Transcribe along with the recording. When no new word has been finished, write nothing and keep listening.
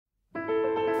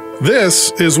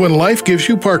This is When Life Gives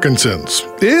You Parkinson's.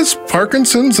 Is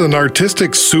Parkinson's an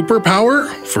artistic superpower?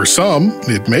 For some,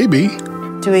 it may be.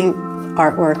 Doing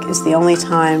artwork is the only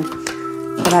time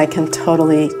that I can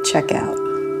totally check out.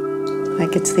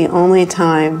 Like, it's the only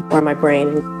time where my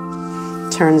brain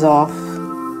turns off,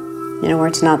 where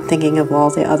it's not thinking of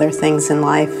all the other things in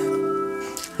life.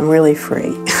 I'm really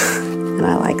free, and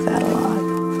I like that a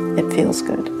lot. It feels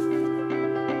good.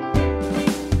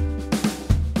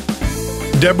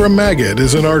 Deborah Magid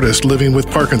is an artist living with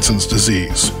Parkinson's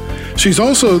disease. She's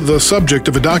also the subject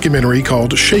of a documentary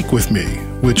called Shake With Me,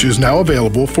 which is now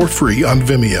available for free on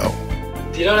Vimeo.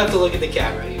 You don't have to look at the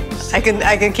camera. I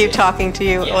can keep talking to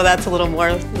you. Yeah. Oh, that's a little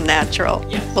more natural.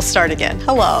 Yeah. We'll start again.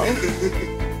 Hello.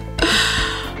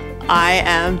 I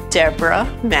am Deborah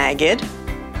Magid,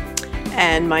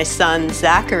 and my son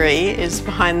Zachary is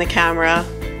behind the camera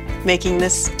making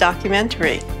this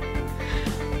documentary.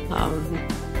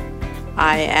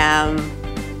 I am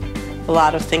a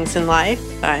lot of things in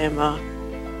life. I am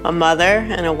a mother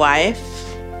and a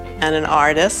wife and an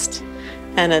artist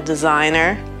and a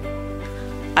designer.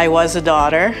 I was a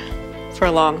daughter for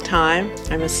a long time.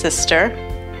 I'm a sister.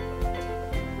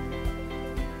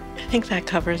 I think that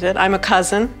covers it. I'm a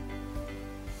cousin.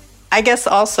 I guess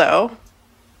also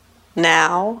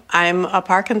now I'm a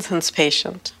Parkinson's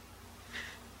patient.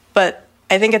 But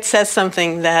I think it says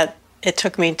something that it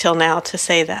took me till now to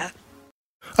say that.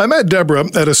 I met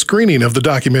Deborah at a screening of the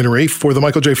documentary for the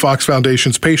Michael J. Fox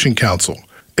Foundation's Patient Council.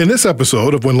 In this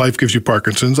episode of When Life Gives You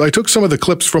Parkinson's, I took some of the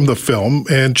clips from the film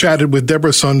and chatted with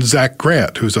Deborah's son, Zach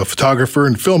Grant, who's a photographer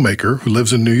and filmmaker who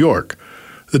lives in New York.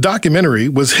 The documentary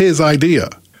was his idea.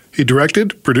 He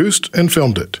directed, produced, and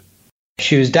filmed it.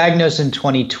 She was diagnosed in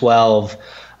 2012,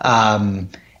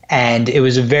 and it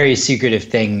was a very secretive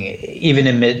thing,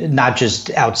 even not just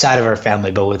outside of our family,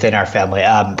 but within our family.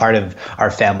 Part of our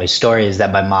family story is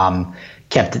that my mom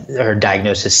kept her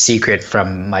diagnosis secret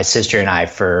from my sister and I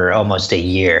for almost a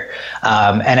year.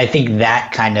 And I think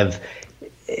that kind of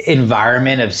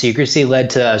environment of secrecy led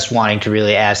to us wanting to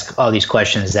really ask all these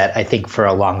questions that I think for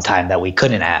a long time that we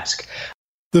couldn't ask.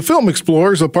 The film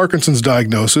explores a Parkinson's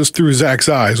diagnosis through Zach's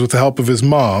eyes with the help of his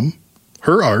mom,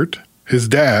 her art, his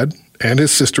dad, and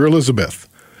his sister Elizabeth.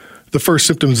 The first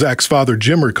symptom Zach's father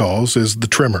Jim recalls is the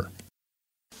tremor.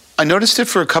 I noticed it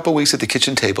for a couple weeks at the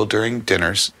kitchen table during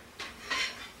dinners,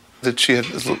 that she had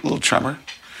a little tremor.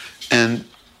 And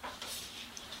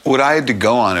what I had to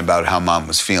go on about how Mom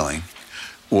was feeling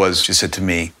was, she said to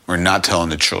me, "We're not telling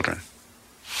the children."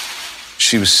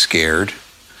 She was scared.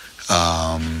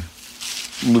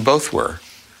 We both were.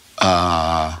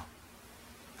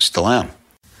 Still am.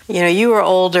 You were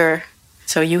older,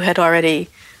 so you had already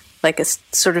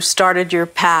sort of started your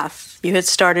path. You had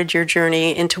started your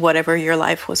journey into whatever your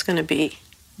life was going to be.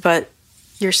 But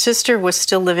your sister was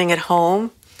still living at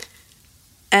home.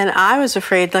 And I was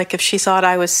afraid, if she thought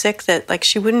I was sick, that,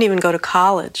 she wouldn't even go to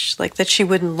college, that she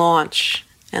wouldn't launch.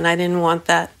 And I didn't want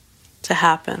that to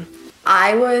happen.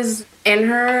 I was in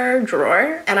her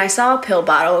drawer, and I saw a pill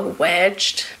bottle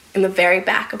wedged in the very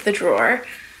back of the drawer.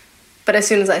 But as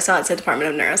soon as I saw it said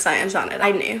Department of Neuroscience on it,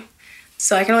 I knew.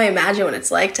 So I can only imagine what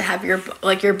it's like to have your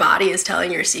body is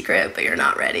telling your secret, but you're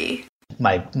not ready.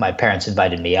 My parents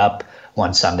invited me up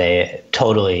one Sunday,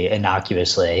 totally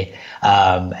innocuously.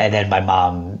 And then my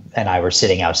mom and I were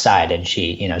sitting outside, and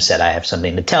she, said, "I have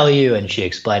something to tell you." And she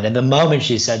explained. And the moment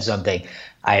she said something,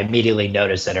 I immediately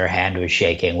noticed that her hand was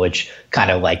shaking, which kind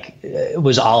of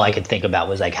was all I could think about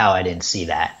was how I didn't see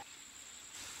that.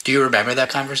 Do you remember that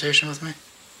conversation with me?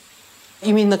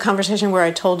 You mean the conversation where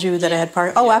I told you that I had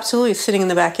Parkinson's? Oh, absolutely. Sitting in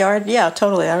the backyard? Yeah,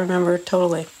 totally. I remember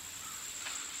totally.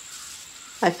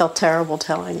 I felt terrible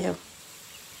telling you.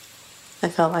 I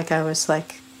felt like I was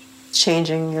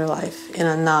changing your life in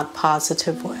a not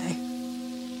positive way.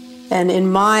 And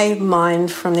in my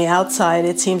mind, from the outside,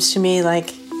 it seems to me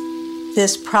like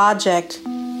this project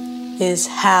is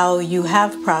how you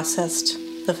have processed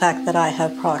the fact that I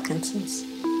have Parkinson's.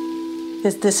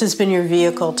 This has been your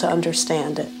vehicle to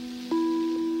understand it.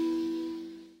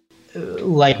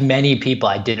 Like many people,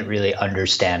 I didn't really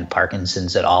understand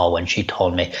Parkinson's at all when she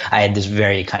told me. I had this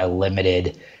very kind of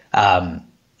limited,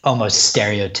 almost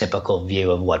stereotypical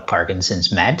view of what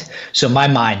Parkinson's meant. So my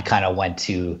mind kind of went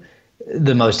to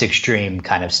the most extreme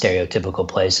kind of stereotypical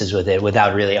places with it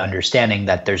without really understanding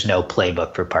that there's no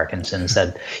playbook for Parkinson's,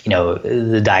 that,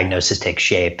 the diagnosis takes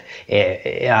shape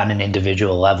on an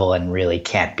individual level and really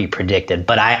can't be predicted.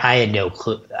 But I had no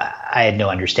clue. I had no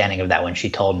understanding of that when she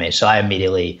told me. So I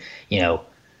immediately,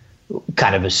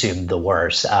 kind of assumed the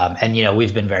worst. And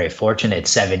we've been very fortunate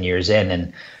 7 years in,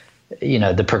 and,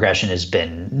 the progression has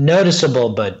been noticeable,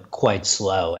 but quite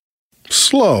slow.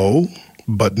 Slow,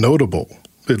 but notable,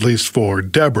 at least for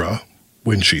Deborah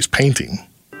when she's painting.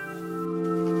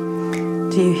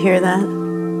 Do you hear that?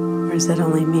 Or is it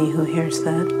only me who hears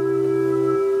that?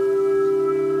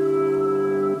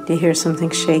 Do you hear something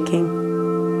shaking?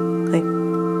 Like,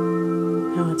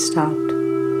 no, it stopped.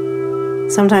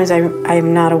 Sometimes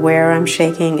I'm not aware I'm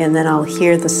shaking, and then I'll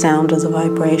hear the sound of the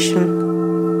vibration.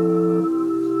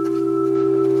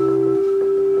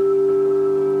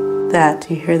 That,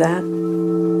 do you hear that?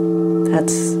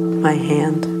 That's my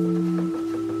hand.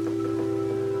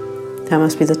 That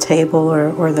must be the table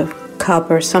or the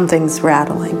cup or something's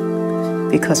rattling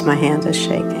because my hand is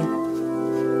shaking.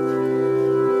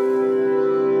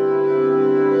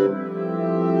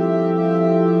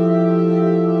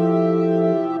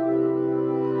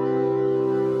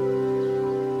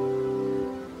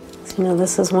 You know,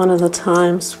 this is one of the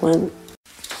times when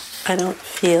I don't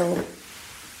feel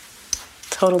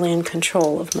totally in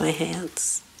control of my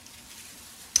hands.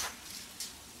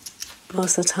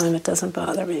 Most of the time it doesn't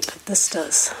bother me, but this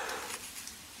does.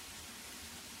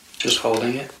 Just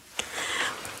holding it?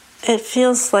 It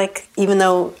feels like, even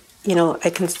though, you know, I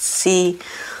can see,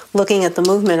 looking at the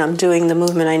movement, I'm doing the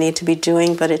movement I need to be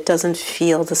doing, but it doesn't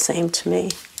feel the same to me.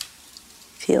 It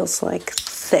feels like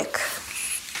thick.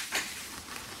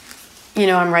 You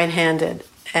know, I'm right-handed,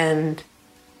 and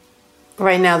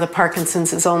right now the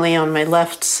Parkinson's is only on my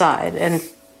left side, and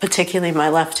particularly my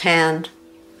left hand.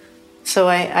 So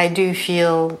I do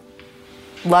feel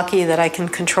lucky that I can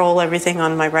control everything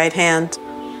on my right hand.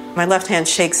 My left hand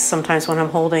shakes sometimes when I'm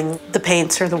holding the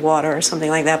paints or the water or something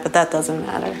like that, but that doesn't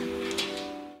matter.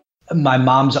 My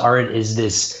mom's art is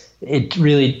this, it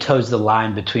really toes the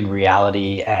line between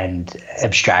reality and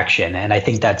abstraction. And I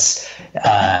think that's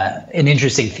an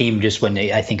interesting theme just when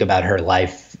I think about her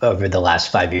life over the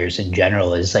last 5 years in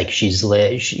general, is like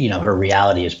her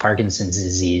reality is Parkinson's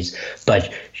disease,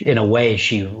 but in a way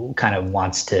she kind of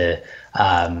wants to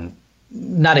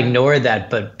not ignore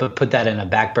that, but put that in a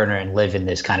back burner and live in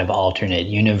this kind of alternate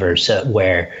universe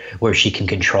where she can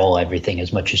control everything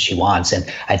as much as she wants.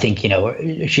 And I think, you know,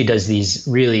 she does these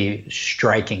really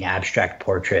striking abstract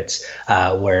portraits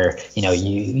where, you know,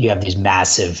 you have these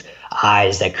massive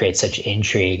eyes that create such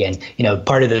intrigue. And, you know,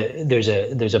 there's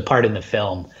a part in the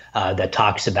film that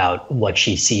talks about what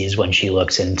she sees when she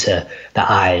looks into the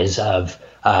eyes of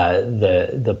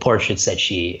the portraits that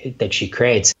she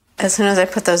creates. As soon as I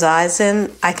put those eyes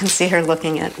in, I can see her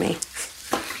looking at me.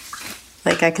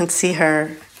 Like, I can see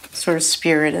her sort of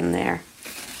spirit in there.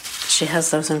 She has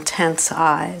those intense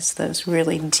eyes, those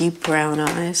really deep brown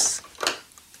eyes.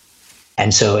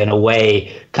 And so in a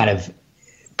way, kind of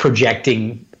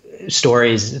projecting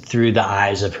stories through the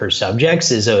eyes of her subjects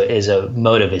is a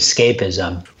mode of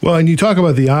escapism. Well, and you talk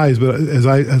about the eyes, but as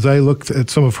I looked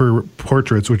at some of her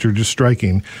portraits, which are just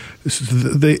striking,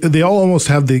 they all almost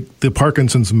have the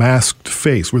Parkinson's masked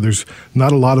face, where there's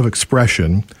not a lot of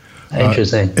expression.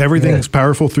 Interesting. Everything's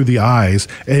powerful through the eyes,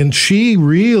 and she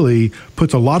really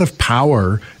puts a lot of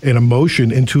power and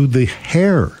emotion into the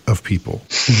hair of people.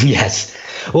 Yes.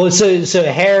 Well, so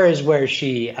hair is where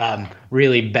she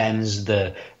really bends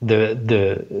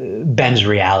bends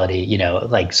reality. You know,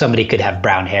 like somebody could have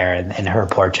brown hair, and in her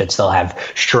portraits they'll have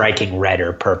striking red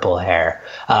or purple hair.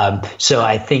 So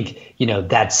I think, you know,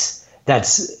 that's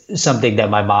something that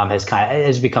my mom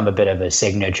has become a bit of a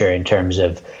signature in terms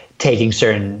of taking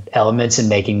certain elements and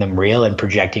making them real and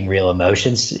projecting real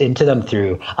emotions into them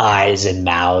through eyes and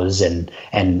mouths and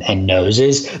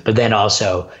noses. But then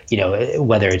also, you know,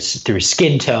 whether it's through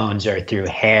skin tones or through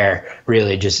hair,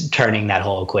 really just turning that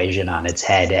whole equation on its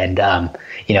head. And,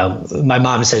 you know, my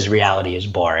mom says reality is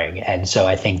boring. And so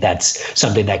I think that's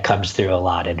something that comes through a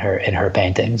lot in her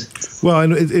paintings. Well,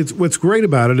 and it's what's great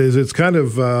about it is it's kind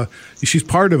of, she's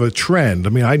part of a trend. I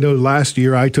mean, I know last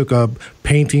year I took a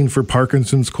painting for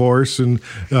Parkinson's course and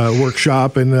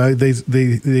workshop, and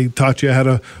they taught you how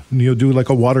to, you know, do like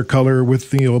a watercolor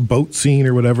with, you know, a boat scene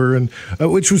or whatever, and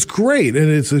which was great. And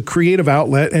it's a creative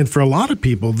outlet, and for a lot of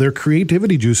people, their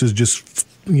creativity juices just,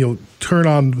 you know, turn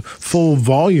on full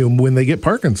volume when they get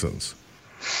Parkinson's.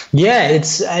 Yeah,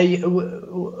 I've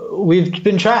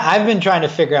been trying to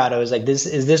figure out. I was like,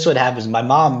 is this what happens? My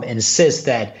mom insists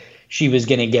that she was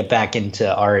going to get back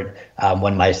into art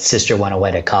when my sister went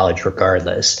away to college,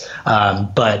 regardless.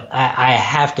 But I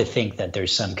have to think that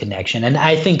there's some connection, and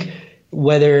I think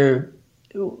whether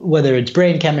it's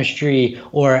brain chemistry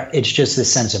or it's just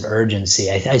this sense of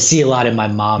urgency. I see a lot in my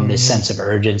mom, this sense of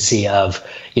urgency of,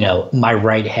 you know, my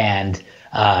right hand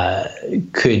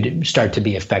could start to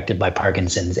be affected by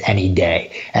Parkinson's any day.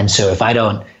 And so if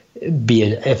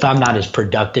I'm not as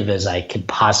productive as I could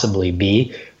possibly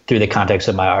be through the context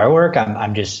of my artwork,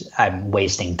 I'm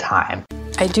wasting time.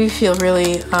 I do feel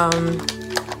really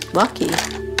lucky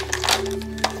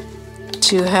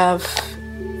to have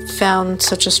found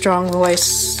such a strong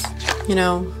voice,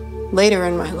 later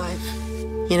in my life.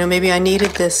 Maybe I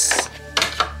needed this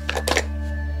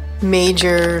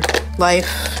major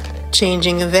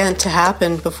life-changing event to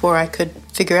happen before I could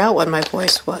figure out what my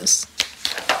voice was.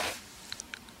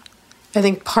 I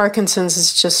think Parkinson's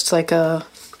is just like a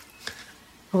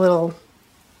little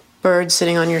bird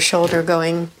sitting on your shoulder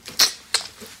going,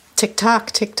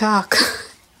 tick-tock, tick-tock.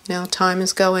 Time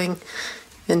is going,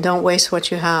 and don't waste what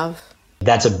you have.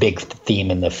 That's a big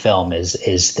theme in the film is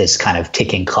this kind of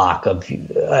ticking clock of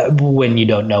when you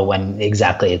don't know when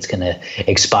exactly it's going to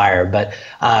expire. But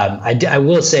I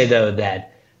will say, though,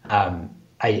 that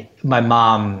my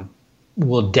mom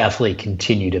will definitely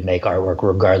continue to make artwork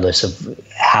regardless of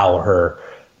how her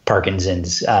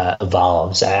Parkinson's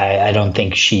evolves. I don't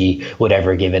think she would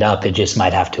ever give it up. It just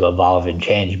might have to evolve and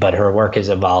change. But her work has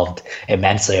evolved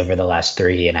immensely over the last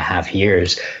 3.5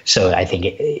 years. So I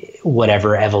think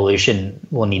whatever evolution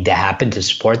will need to happen to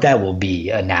support that will be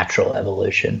a natural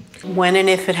evolution. When and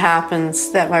if it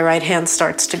happens that my right hand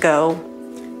starts to go,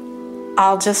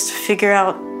 I'll just figure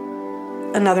out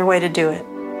another way to do it.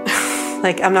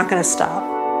 I'm not going to stop.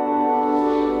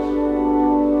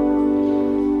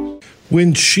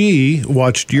 When she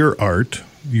watched your art,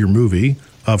 your movie,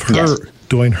 of her Yes.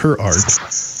 doing her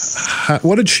art,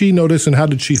 what did she notice and how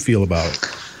did she feel about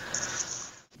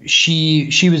it?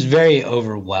 She was very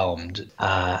overwhelmed.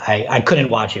 I couldn't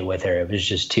watch it with her. It was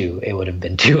just it would have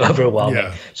been too overwhelming.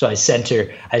 Yeah. So I sent her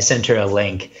a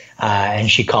link,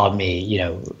 and she called me,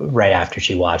 right after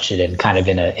she watched it, and kind of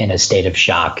in a state of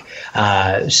shock.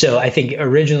 So I think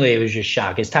originally it was just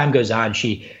shock. As time goes on,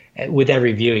 with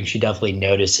every viewing, she definitely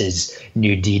notices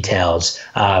new details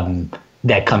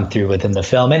that come through within the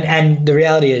film. And the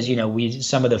reality is,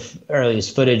 some of the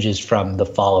earliest footage is from the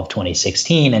fall of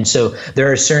 2016. And so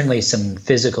there are certainly some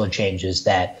physical changes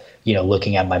that,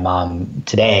 looking at my mom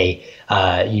today,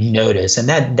 you notice. And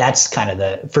that's kind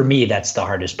of for me, that's the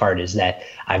hardest part, is that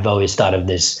I've always thought of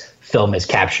this film as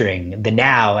capturing the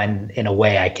now, and in a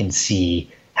way I can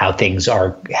see how things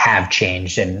have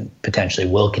changed and potentially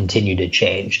will continue to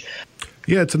change.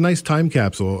 Yeah, it's a nice time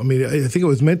capsule. I mean, I think it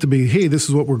was meant to be, hey, this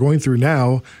is what we're going through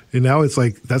now. And now it's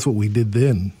like, that's what we did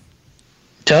then.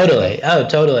 Totally. Oh,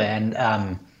 totally. And,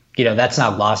 that's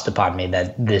not lost upon me,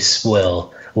 that this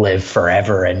will live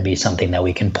forever and be something that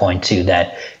we can point to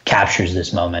that captures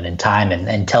this moment in time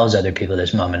and tells other people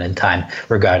this moment in time,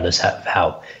 regardless of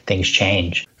how things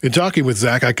change. In talking with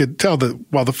Zach, I could tell that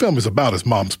while the film is about his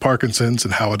mom's Parkinson's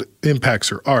and how it impacts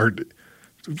her art,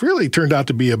 it really turned out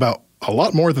to be about a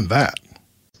lot more than that.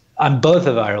 On both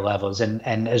of our levels,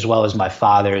 and as well as my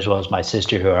father, as well as my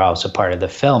sister, who are also part of the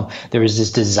film, there was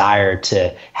this desire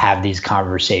to have these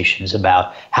conversations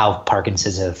about how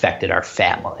Parkinson's has affected our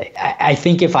family. I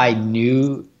think if I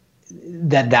knew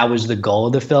that was the goal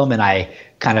of the film, and I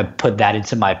kind of put that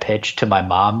into my pitch to my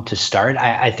mom to start,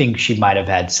 I think she might have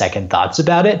had second thoughts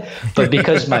about it. But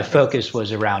because my focus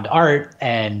was around art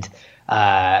and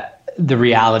the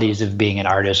realities of being an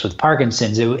artist with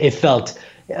Parkinson's, it felt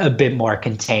a bit more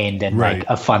contained and Right. like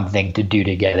a fun thing to do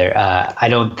together. I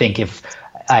don't think if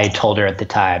I told her at the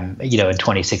time, in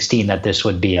 2016, that this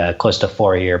would be a close to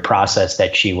 4-year process,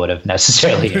 that she would have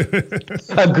necessarily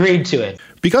agreed to it.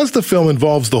 Because the film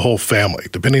involves the whole family,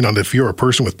 depending on if you're a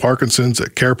person with Parkinson's, a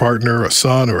care partner, a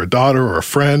son or a daughter or a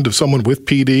friend of someone with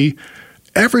PD,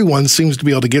 everyone seems to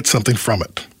be able to get something from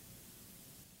it.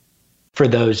 For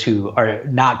those who are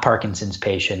not Parkinson's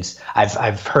patients,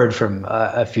 I've heard from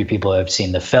a few people who have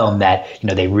seen the film that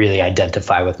they really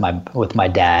identify with my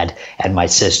dad and my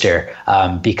sister,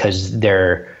 because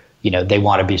they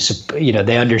want to be,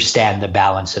 they understand the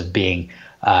balance of being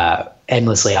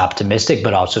endlessly optimistic,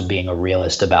 but also being a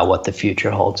realist about what the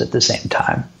future holds at the same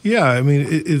time. Yeah, I mean,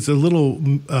 it's a little,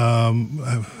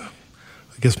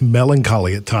 I guess,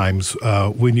 melancholy at times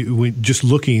when just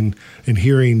looking and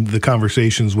hearing the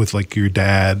conversations with like your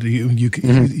dad. You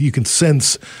can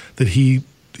sense that he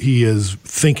is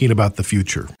thinking about the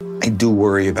future. I do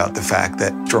worry about the fact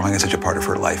that drawing is such a part of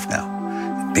her life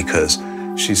now, because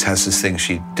she has this thing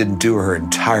she didn't do her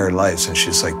entire life since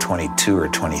she's like 22 or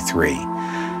 23,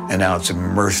 and now it's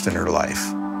immersed in her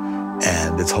life,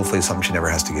 and it's hopefully something she never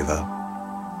has to give up.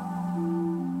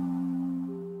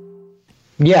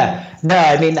 Yeah, no,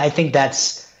 I mean, I think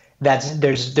there's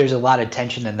a lot of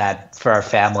tension in that for our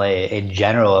family in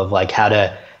general, of like how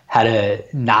to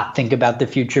not think about the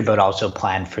future, but also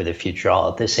plan for the future all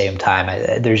at the same time.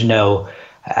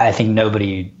 I think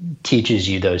nobody teaches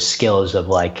you those skills of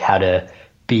like how to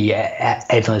be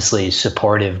endlessly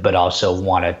supportive, but also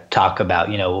want to talk about,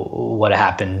 what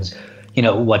happens,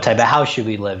 what type of house should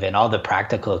we live in, all the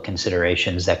practical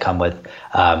considerations that come with,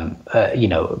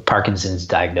 Parkinson's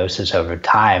diagnosis over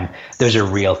time. Those are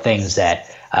real things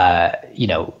that,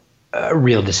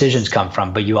 real decisions come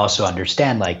from, but you also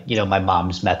understand, my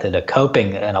mom's method of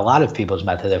coping and a lot of people's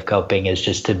method of coping is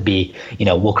just to be,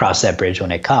 we'll cross that bridge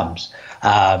when it comes.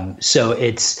 So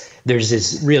there's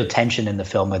this real tension in the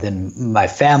film within my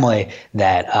family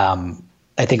that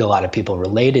I think a lot of people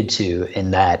related to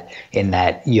in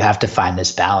that you have to find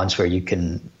this balance where you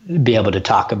can be able to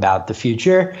talk about the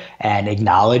future and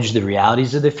acknowledge the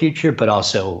realities of the future, but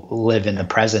also live in the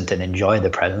present and enjoy the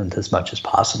present as much as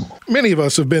possible. Many of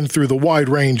us have been through the wide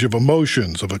range of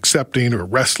emotions of accepting or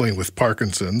wrestling with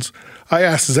Parkinson's. I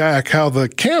asked Zach how the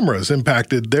cameras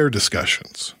impacted their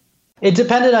discussions. It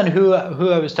depended on who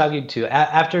I was talking to.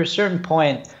 After a certain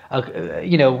point,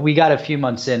 we got a few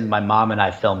months in, my mom and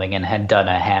I filming, and had done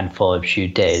a handful of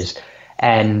shoot days.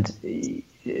 And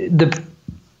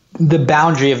the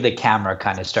boundary of the camera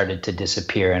kind of started to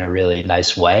disappear in a really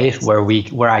nice way,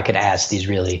 where I could ask these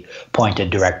really pointed,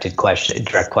 direct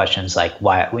questions like,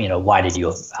 why did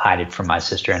you hide it from my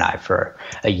sister and I for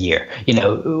a year?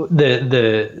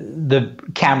 The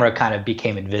camera kind of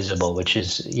became invisible, which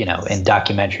is, in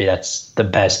documentary, that's the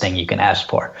best thing you can ask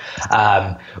for.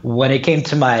 When it came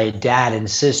to my dad and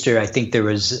sister, I think they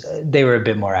were a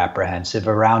bit more apprehensive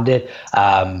around it.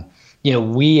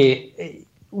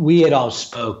 We had all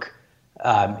spoke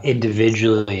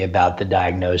individually about the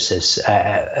diagnosis,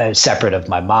 separate of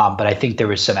my mom, but I think there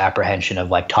was some apprehension of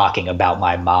talking about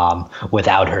my mom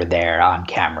without her there on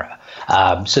camera.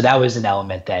 So that was an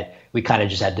element that we kind of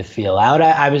just had to feel out.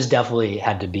 I was definitely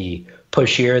had to be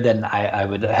pushier than I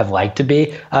would have liked to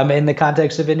be in the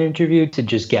context of an interview to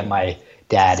just get my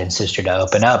dad and sister to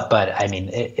open up. But I mean,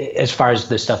 as far as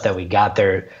the stuff that we got,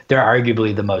 they're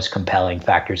arguably the most compelling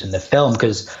factors in the film,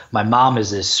 because my mom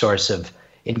is this source of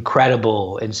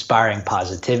incredible, inspiring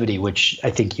positivity, which I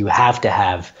think you have to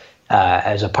have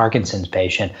as a Parkinson's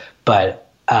patient.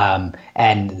 But my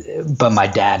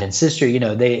dad and sister,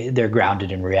 they're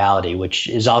grounded in reality, which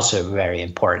is also very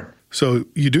important. So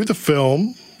you do the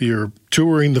film, you're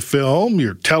touring the film,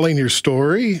 you're telling your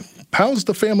story. How's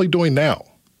the family doing now?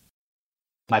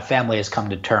 My family has come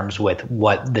to terms with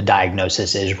what the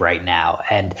diagnosis is right now.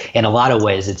 And in a lot of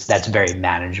ways, that's a very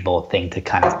manageable thing to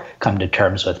kind of come to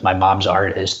terms with. My mom's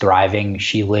art is thriving.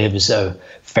 She lives a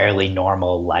fairly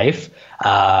normal life.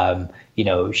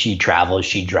 She travels,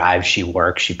 she drives, she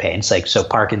works, she paints. So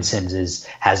Parkinson's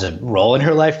has a role in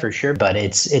her life for sure, but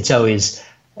it's always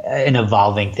an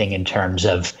evolving thing in terms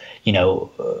of, medication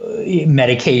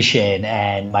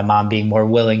and my mom being more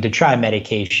willing to try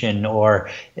medication, or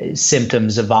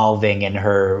symptoms evolving and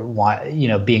her,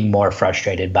 being more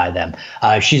frustrated by them.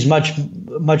 She's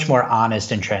much more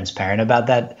honest and transparent about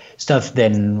that stuff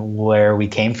than where we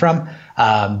came from.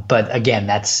 But again,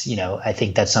 that's, I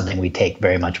think that's something we take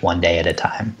very much one day at a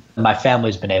time. My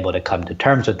family's been able to come to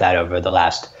terms with that over the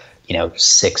last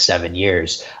 6-7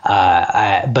 years.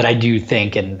 But I do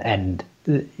think and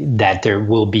that there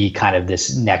will be kind of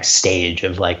this next stage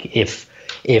of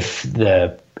if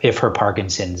her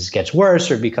Parkinson's gets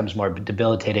worse or becomes more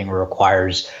debilitating or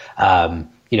requires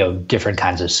different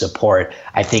kinds of support.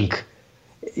 I think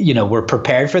we're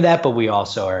prepared for that, but we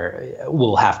also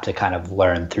we'll have to kind of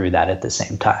learn through that at the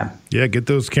same time. Yeah, get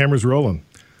those cameras rolling.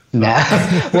 Nah.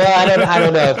 Well, I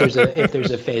don't know if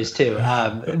there's a phase two.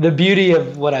 The beauty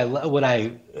of what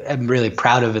I am really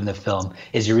proud of in the film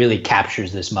is it really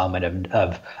captures this moment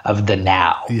of the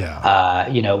now.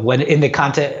 Yeah. When in the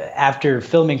content after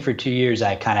filming for 2 years,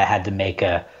 I kind of had to make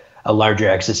a larger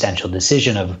existential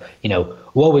decision of,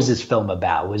 what was this film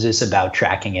about? Was this about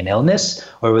tracking an illness,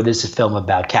 or was this a film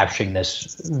about capturing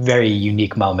this very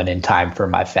unique moment in time for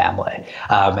my family?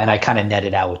 And I kind of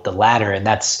netted out with the latter. And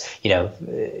that's,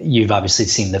 you've obviously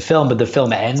seen the film, but the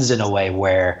film ends in a way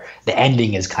where the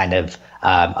ending is kind of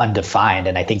undefined.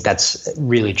 And I think that's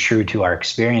really true to our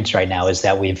experience right now, is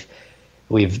that we've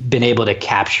been able to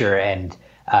capture and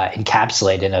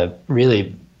encapsulate in a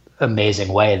really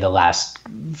amazing way the last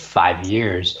 5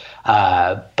 years,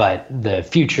 but the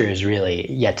future is really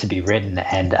yet to be written.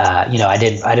 And I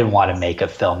didn't want to make a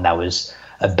film that was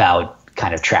about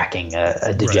kind of tracking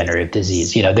a degenerative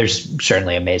disease. There's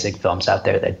certainly amazing films out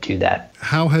there that do that.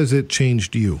 How has it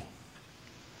changed you?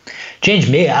 Changed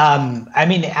me.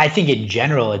 I think in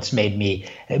general, it's made me,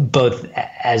 both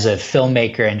as a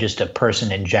filmmaker and just a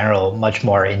person in general, much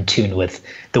more in tune with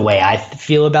the way I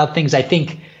feel about things. I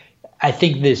think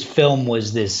this film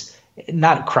was this,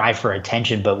 not cry for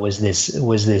attention, but was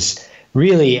this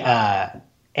really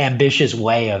ambitious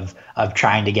way of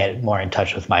trying to get more in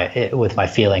touch with my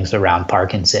feelings around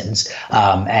Parkinson's.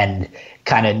 And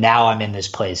kind of now I'm in this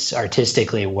place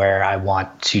artistically where I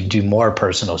want to do more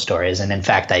personal stories. And in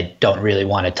fact, I don't really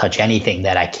want to touch anything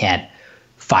that I can't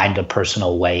find a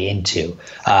personal way into.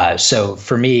 So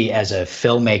for me as a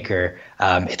filmmaker,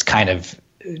 it's kind of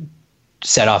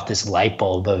set off this light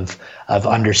bulb of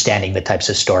understanding the types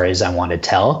of stories I want to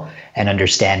tell and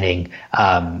understanding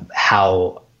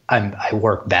how I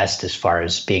work best as far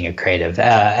as being a creative.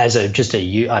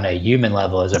 On a human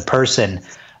level, as a person,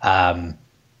 I'm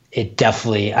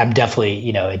definitely,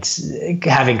 it's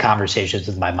having conversations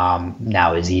with my mom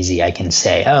now is easy. I can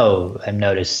say, oh, I've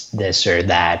noticed this or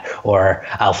that, or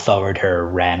I'll forward her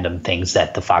random things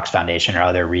that the Fox Foundation or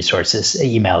other resources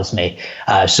emails me.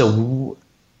 So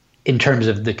in terms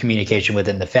of the communication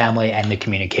within the family and the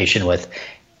communication with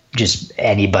just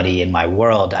anybody in my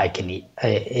world,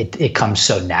 it comes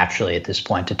so naturally at this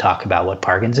point to talk about what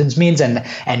Parkinson's means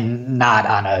and not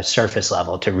on a surface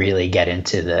level to really get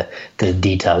into the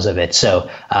details of it.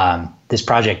 So this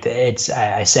project,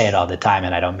 I say it all the time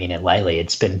and I don't mean it lightly.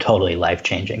 It's been totally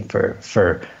life-changing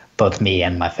for both me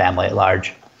and my family at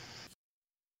large.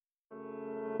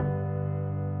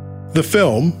 The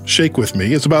film, Shake With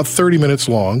Me, is about 30 minutes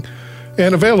long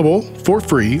and available for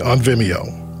free on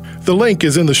Vimeo. The link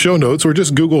is in the show notes, or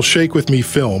just Google Shake With Me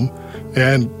Film,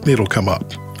 and it'll come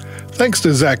up. Thanks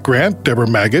to Zach Grant, Deborah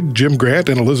Magid, Jim Grant,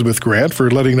 and Elizabeth Grant for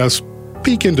letting us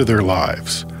peek into their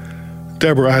lives.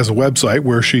 Deborah has a website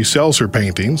where she sells her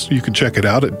paintings. You can check it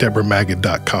out at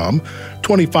deborahmagid.com.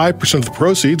 25% of the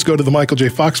proceeds go to the Michael J.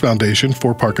 Fox Foundation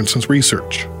for Parkinson's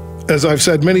research. As I've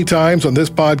said many times on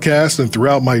this podcast and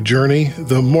throughout my journey,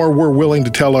 the more we're willing to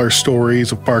tell our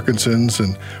stories of Parkinson's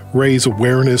and raise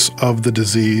awareness of the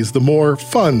disease, the more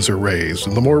funds are raised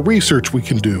and the more research we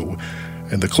can do,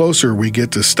 and the closer we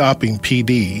get to stopping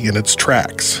PD in its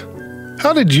tracks.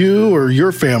 How did you or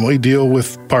your family deal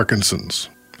with Parkinson's?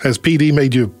 Has PD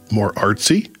made you more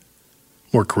artsy,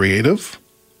 more creative,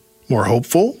 more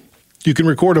hopeful? You can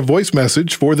record a voice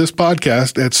message for this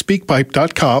podcast at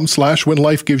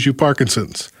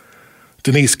speakpipe.com/whenlifegivesyouparkinson's.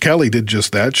 Denise Kelly did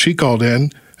just that. She called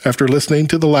in after listening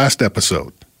to the last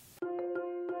episode.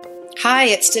 Hi,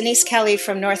 it's Denise Kelly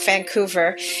from North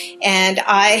Vancouver, and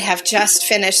I have just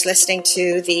finished listening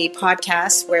to the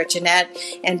podcast where Jeanette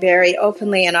and Barry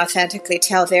openly and authentically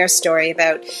tell their story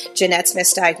about Jeanette's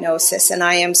misdiagnosis, and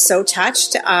I am so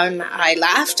touched. I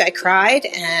laughed, I cried,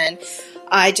 and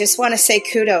I just want to say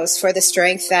kudos for the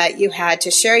strength that you had to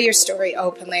share your story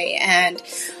openly. And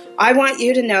I want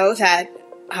you to know that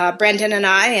Brendan and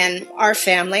I and our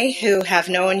family, who have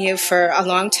known you for a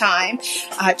long time,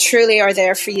 truly are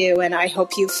there for you. And I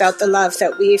hope you felt the love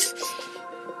that we've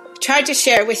tried to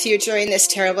share with you during this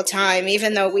terrible time.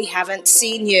 Even though we haven't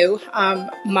seen you,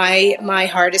 my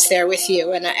heart is there with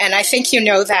you. And I think you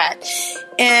know that.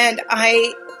 And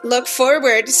I look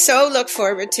forward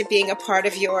to being a part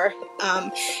of your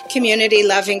community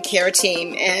loving care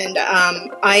team. And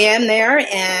I am there,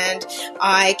 and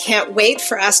I can't wait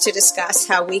for us to discuss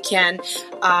how we can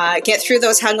get through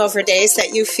those hungover days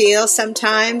that you feel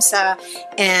sometimes,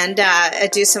 and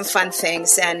do some fun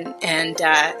things and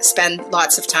spend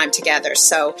lots of time together.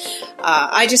 So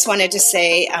I just wanted to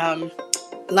say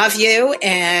love you,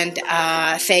 and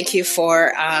thank you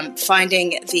for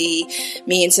finding the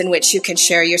means in which you can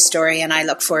share your story, and I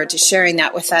look forward to sharing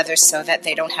that with others so that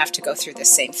they don't have to go through the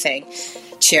same thing.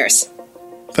 Cheers.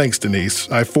 Thanks,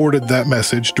 Denise. I forwarded that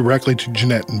message directly to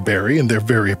Jeanette and Barry, and they're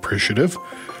very appreciative.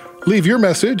 Leave your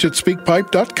message at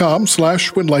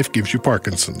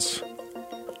speakpipe.com/whenlifegivesyouparkinson's.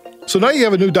 So now you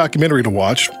have a new documentary to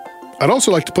watch. I'd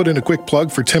also like to put in a quick plug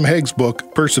for Tim Haig's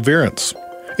book, Perseverance.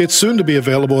 It's soon to be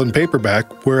available in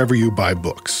paperback wherever you buy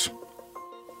books.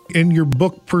 In your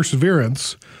book,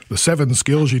 Perseverance, the 7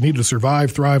 skills you need to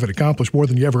survive, thrive, and accomplish more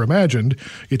than you ever imagined,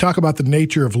 you talk about the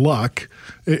nature of luck.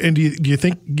 And do you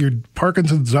think your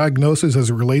Parkinson's diagnosis as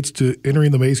it relates to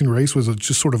entering the Amazing Race was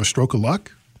just sort of a stroke of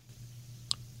luck?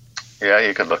 Yeah,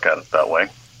 you could look at it that way.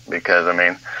 Because, I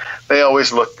mean, they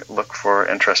always look for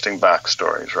interesting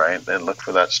backstories, right? They look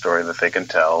for that story that they can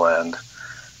tell, and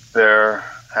there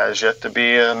has yet to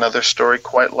be another story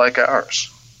quite like ours,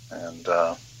 and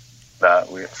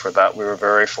we were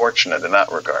very fortunate in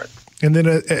that regard. And then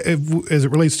as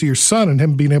it relates to your son and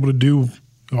him being able to do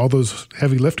all those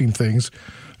heavy lifting things,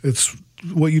 it's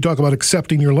what you talk about,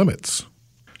 accepting your limits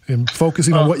and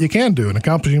focusing on what you can do and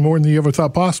accomplishing more than you ever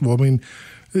thought possible. I mean,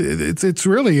 it's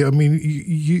really, I mean,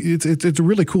 it's a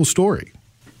really cool story.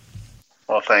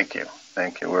 Well, thank you.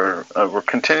 We're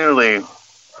continually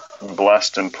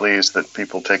blessed and pleased that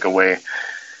people take away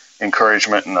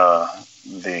encouragement and the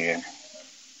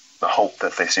hope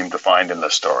that they seem to find in the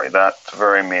story. That's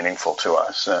very meaningful to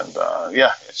us. And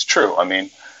yeah, it's true. I mean,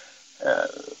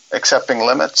 accepting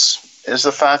limits is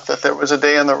the fact that there was a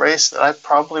day in the race that I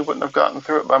probably wouldn't have gotten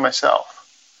through it by myself.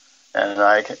 And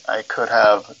I could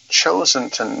have chosen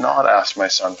to not ask my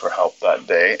son for help that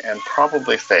day and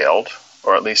probably failed,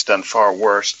 or at least done far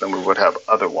worse than we would have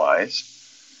otherwise.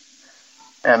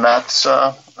 And that's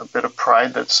a bit of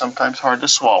pride that's sometimes hard to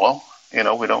swallow. You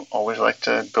know, we don't always like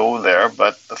to go there,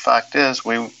 but the fact is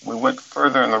we went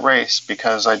further in the race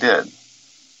because I did.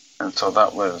 And so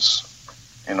that was,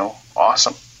 you know,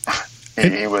 awesome.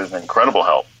 He was an incredible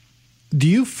help. Do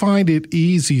you find it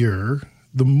easier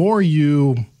the more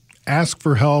you ask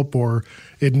for help or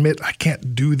admit, I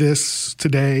can't do this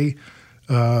today,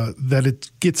 that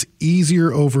it gets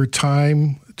easier over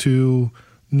time to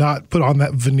not put on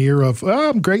that veneer of, oh,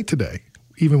 I'm great today,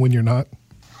 even when you're not?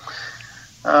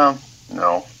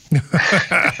 No.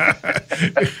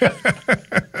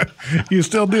 You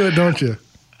still do it, don't you?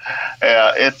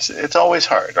 Yeah, it's always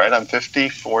hard, right? I'm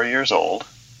 54 years old.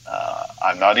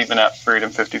 I'm not even at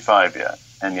Freedom 55 yet,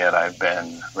 and yet I've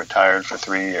been retired for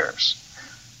 3 years.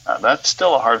 That's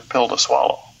still a hard pill to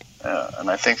swallow, and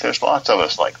I think there's lots of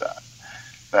us like that,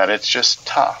 that it's just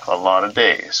tough a lot of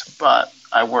days. But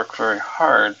I work very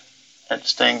hard at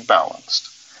staying balanced,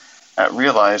 at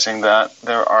realizing that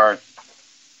there are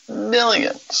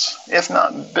millions, if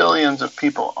not billions, of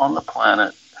people on the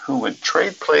planet who would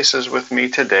trade places with me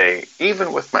today,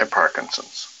 even with my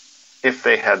Parkinson's, if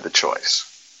they had the choice.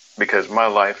 Because my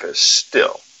life is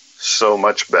still so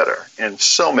much better in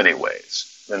so many ways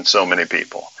than so many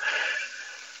people.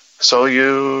 So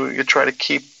you try to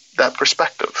keep that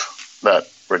perspective, that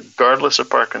regardless of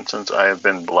Parkinson's, I have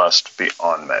been blessed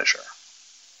beyond measure.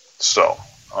 So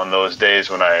on those days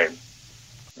when I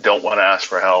don't want to ask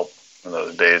for help, on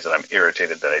those days that I'm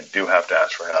irritated that I do have to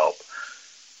ask for help,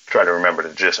 try to remember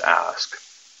to just ask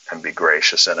and be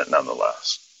gracious in it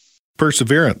nonetheless.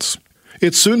 Perseverance.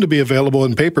 It's soon to be available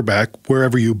in paperback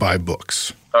wherever you buy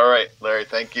books. All right, Larry,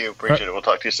 thank you. Appreciate it. We'll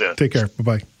talk to you soon. Take care.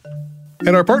 Bye-bye.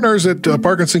 And our partners at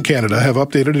Parkinson Canada have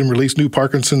updated and released new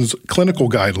Parkinson's clinical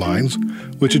guidelines,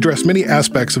 which address many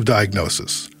aspects of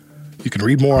diagnosis. You can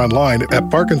read more online at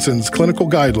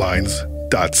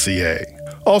parkinsonsclinicalguidelines.ca.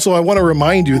 Also, I want to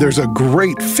remind you there's a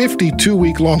great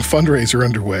 52-week-long fundraiser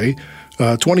underway.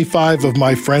 25 of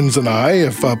my friends and I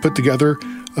have put together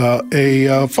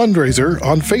a fundraiser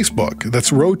on Facebook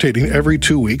that's rotating every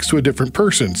 2 weeks to a different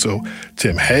person. So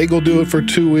Tim Haig will do it for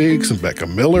 2 weeks, and Becca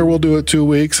Miller will do it 2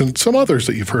 weeks, and some others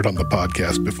that you've heard on the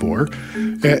podcast before.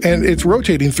 And it's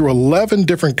rotating through 11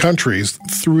 different countries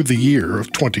through the year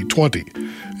of 2020.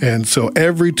 And so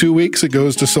every 2 weeks it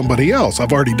goes to somebody else.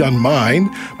 I've already done mine,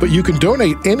 but you can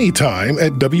donate anytime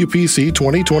at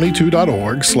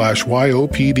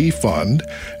wpc2022.org/YOPD fund.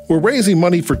 We're raising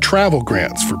money for travel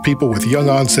grants for people with young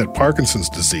onset Parkinson's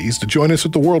disease to join us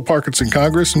at the World Parkinson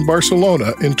Congress in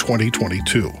Barcelona in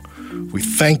 2022. We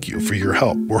thank you for your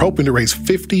help. We're hoping to raise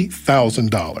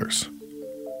 $50,000.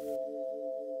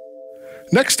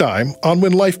 Next time on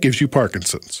When Life Gives You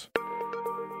Parkinson's.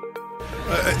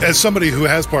 As somebody who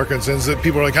has Parkinson's,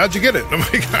 people are like, how'd you get it? I'm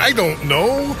like, I don't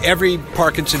know. Every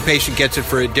Parkinson patient gets it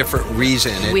for a different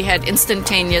reason. We had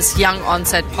instantaneous young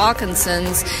onset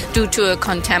Parkinson's due to a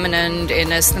contaminant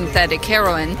in a synthetic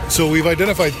heroin. So we've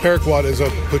identified paraquat as a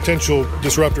potential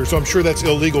disruptor, so I'm sure that's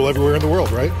illegal everywhere in the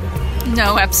world, right?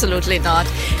 No, absolutely not.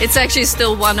 It's actually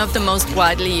still one of the most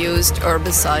widely used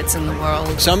herbicides in the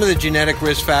world. Some of the genetic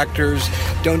risk factors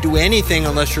don't do anything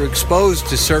unless you're exposed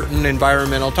to certain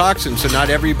environmental toxins. So not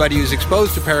everybody who's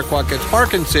exposed to paraquat gets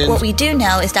Parkinson's. What we do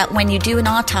know is that when you do an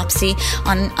autopsy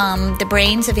on the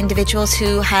brains of individuals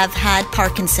who have had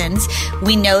Parkinson's,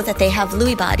 we know that they have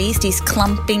Lewy bodies, these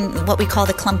clumping, what we call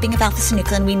the clumping of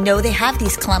alpha-synuclein. We know they have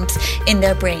these clumps in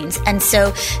their brains. And so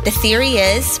the theory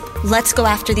is, let's go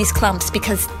after these clumps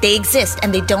because they exist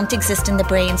and they don't exist in the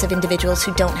brains of individuals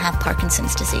who don't have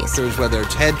Parkinson's disease. Whether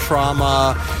it's head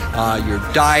trauma, your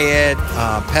diet,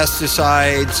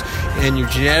 pesticides, and your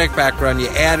genetic background, you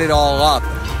add it all up,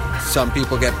 some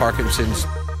people get Parkinson's.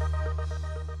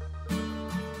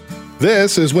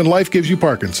 This is When Life Gives You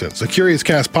Parkinson's, a Curious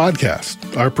Cast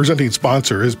podcast. Our presenting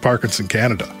sponsor is Parkinson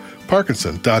Canada,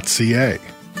 parkinson.ca.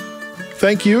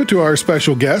 Thank you to our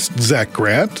special guest, Zach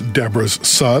Grant, Deborah's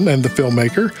son and the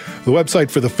filmmaker. The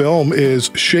website for the film is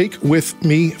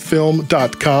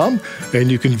shakewithmefilm.com,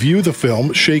 and you can view the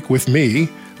film Shake With Me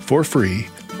for free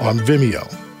on Vimeo.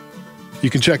 You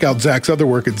can check out Zach's other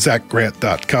work at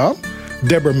zachgrant.com.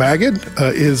 Deborah Magid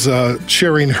is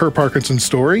sharing her Parkinson's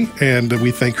story, and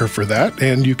we thank her for that.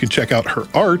 And you can check out her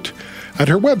art at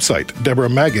her website,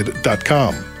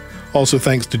 deborahmagid.com. Also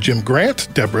thanks to Jim Grant,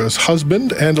 Deborah's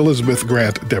husband, and Elizabeth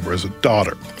Grant, Deborah's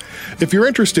daughter. If you're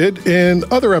interested in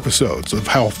other episodes of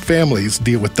how families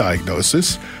deal with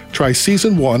diagnosis, try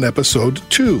Season 1, Episode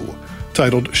 2,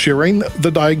 titled Sharing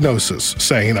the Diagnosis,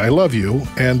 Saying I Love You,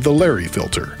 and the Larry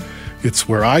Filter. It's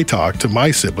where I talk to my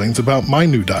siblings about my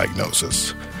new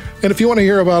diagnosis. And if you want to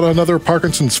hear about another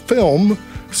Parkinson's film,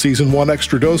 Season 1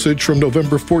 Extra Dosage from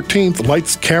November 14th,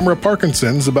 Lights, Camera,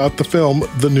 Parkinson's, about the film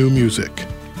The New Music.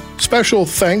 Special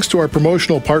thanks to our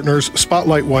promotional partners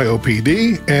Spotlight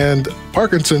YOPD and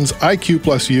Parkinson's IQ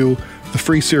Plus U, the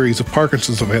free series of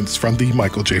Parkinson's events from the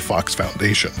Michael J. Fox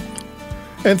Foundation.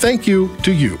 And thank you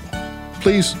to you.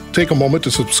 Please take a moment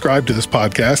to subscribe to this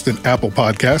podcast in Apple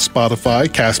Podcasts, Spotify,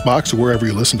 CastBox, or wherever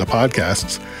you listen to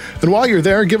podcasts. And while you're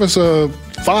there, give us a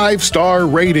 5-star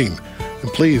rating.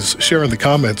 And please share in the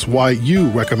comments why you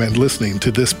recommend listening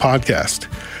to this podcast.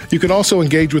 You can also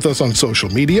engage with us on social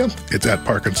media. It's at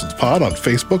Parkinson's Pod on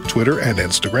Facebook, Twitter, and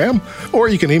Instagram. Or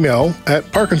you can email at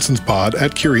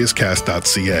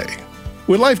parkinsonspod@curiouscast.ca.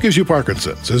 When Life Gives You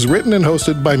Parkinson's is written and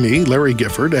hosted by me, Larry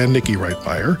Gifford, and Nikki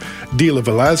Reitmeyer. Dila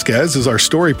Velazquez is our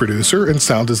story producer, and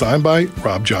sound design by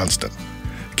Rob Johnston.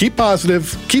 Keep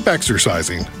positive, keep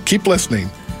exercising, keep listening,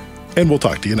 and we'll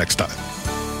talk to you next time.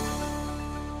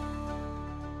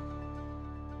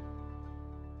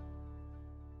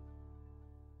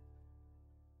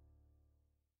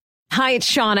 Hi, it's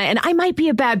Shauna, and I might be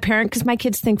a bad parent because my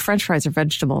kids think French fries are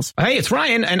vegetables. Hey, it's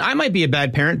Ryan, and I might be a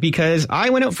bad parent because I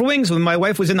went out for wings when my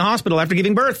wife was in the hospital after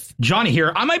giving birth. Johnny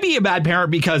here. I might be a bad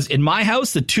parent because in my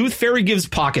house, the tooth fairy gives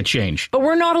pocket change. But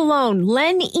we're not alone.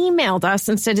 Len emailed us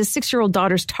and said his 6-year-old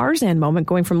daughter's Tarzan moment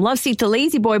going from love seat to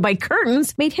lazy boy by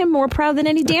curtains made him more proud than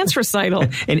any dance recital.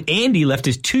 And Andy left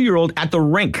his 2-year-old at the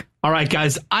rink. All right,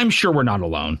 guys, I'm sure we're not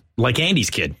alone. Like Andy's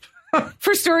kid.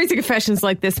 For stories and confessions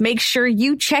like this, make sure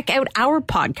you check out our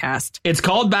podcast. It's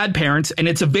called Bad Parents, and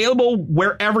it's available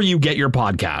wherever you get your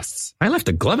podcasts. I left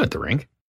a glove at the rink.